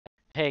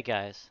Hey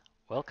guys,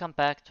 welcome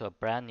back to a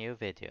brand new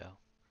video.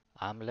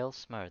 I'm Lil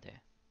Smurdy.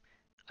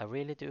 I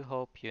really do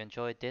hope you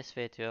enjoyed this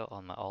video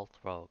on my alt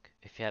rogue.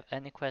 If you have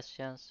any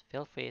questions,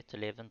 feel free to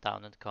leave them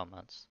down in the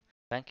comments.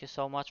 Thank you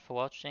so much for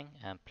watching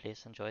and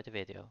please enjoy the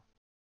video.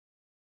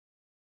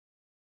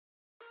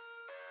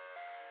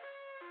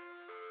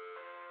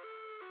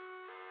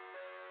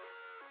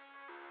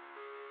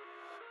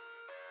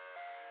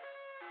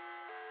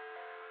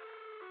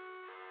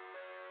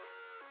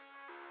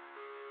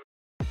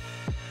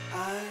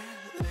 I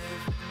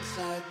live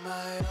inside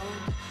my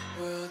own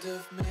world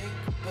of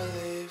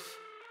make-believe.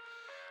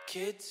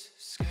 Kids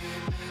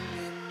screaming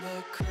in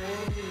the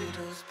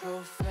cradles,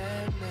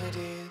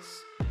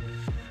 profanities.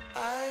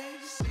 I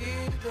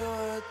see the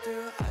world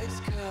through ice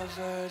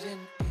covered in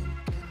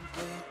ink and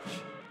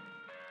bleach.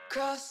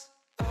 Cross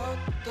out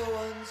the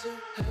ones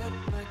who heard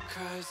my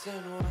cries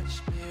and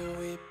watched me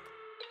weep.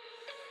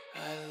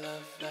 I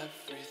love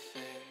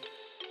everything.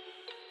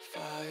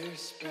 Fire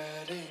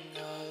spreading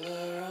all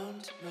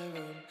around my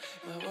room.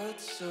 My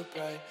world's so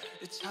bright,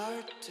 it's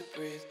hard to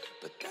breathe,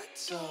 but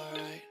that's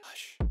alright.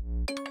 Hush.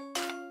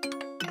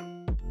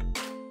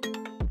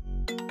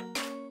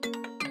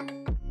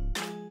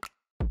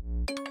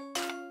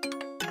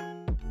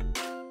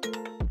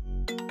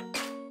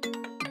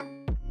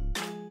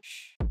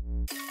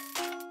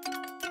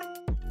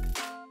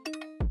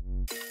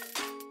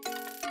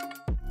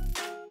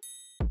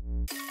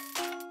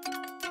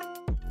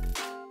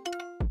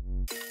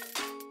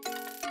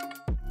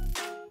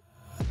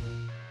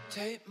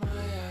 Take my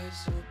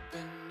eyes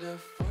open to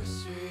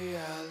force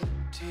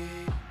reality.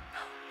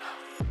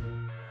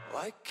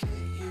 Why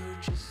can't you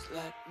just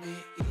let me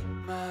eat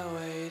my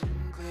weight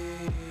in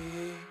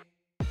glee?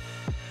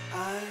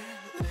 I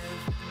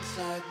live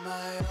inside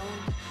my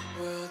own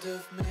world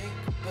of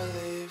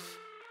make-believe.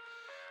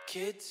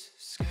 Kids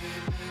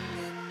screaming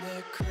in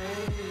the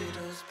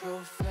cradles,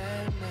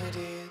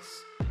 profanities.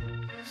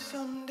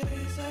 Some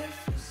days I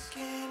feel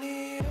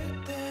skinnier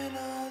than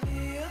all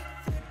the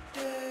other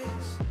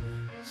days.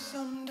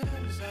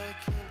 Sometimes I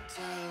can't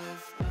tell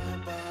if my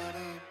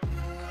body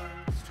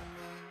belongs to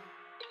me.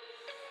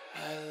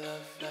 I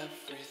love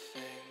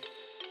everything.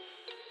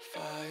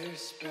 Fire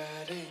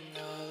spreading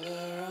all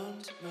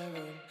around my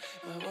room.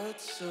 My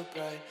world's so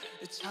bright,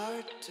 it's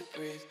hard to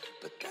breathe,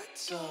 but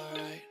that's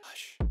alright.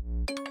 Hush.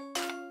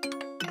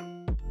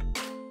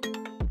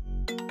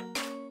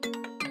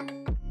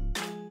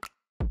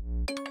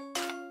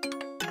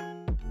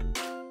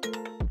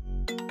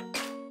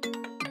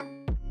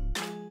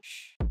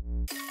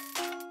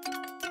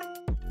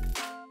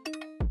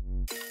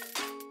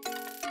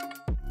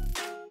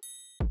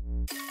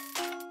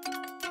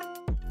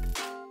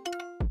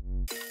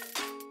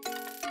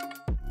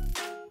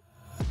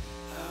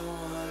 I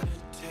wanna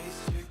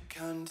taste your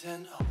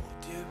content,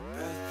 hold your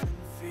breath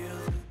and feel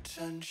the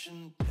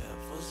tension.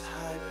 Devils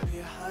hide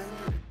behind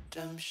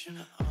redemption.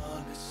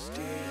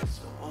 Honesty is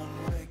a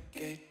one-way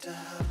gate to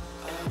hell.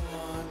 I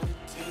wanna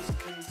taste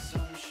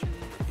consumption,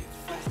 breathe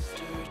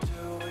faster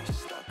to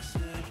waste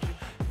oxygen.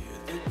 Hear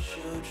the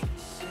children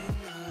sing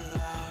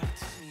aloud.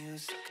 It's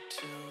music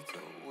till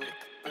the wick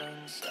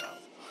burns out.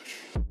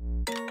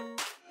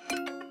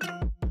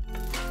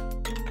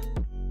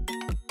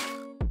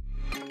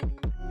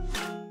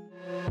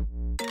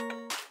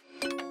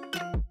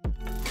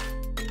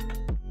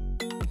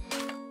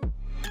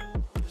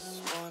 Just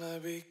wanna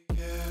be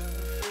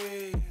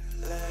carefree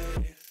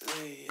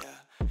lately,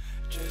 yeah.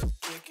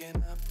 Just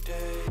kicking up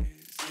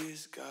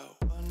daisies.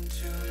 Got one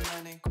too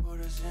many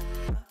quarters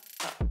in my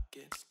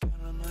pockets.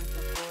 Count 'em like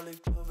the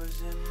four-leaf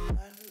clovers in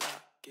my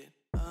locket.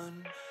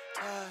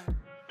 Untied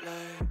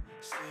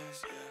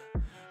laces,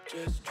 yeah.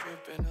 Just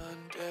tripping on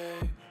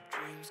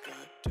daydreams.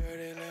 Got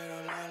dirty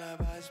little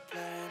lullabies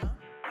playing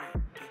on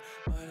repeat.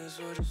 Might as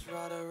well just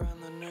ride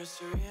around the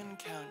nursery and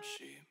count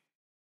sheep.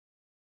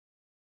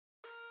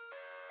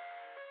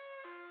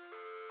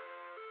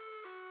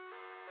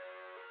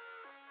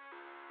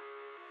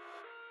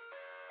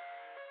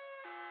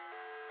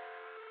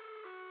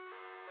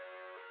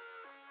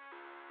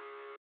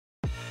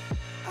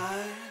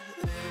 I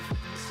live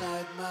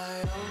inside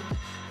my own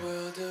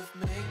world of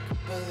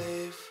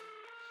make-believe.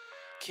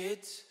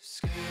 Kids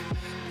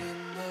screaming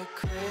in the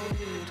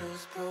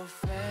cradles,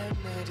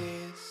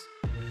 profanities.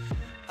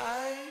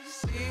 I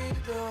see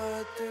the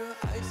world through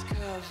ice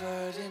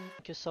covered in.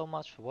 Thank you so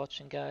much for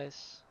watching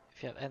guys.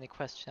 If you have any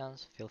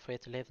questions, feel free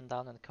to leave them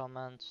down in the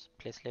comments.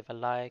 Please leave a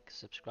like,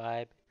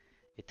 subscribe.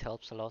 It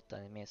helps a lot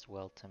and it means the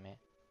world to me.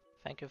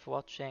 Thank you for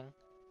watching.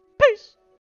 Peace!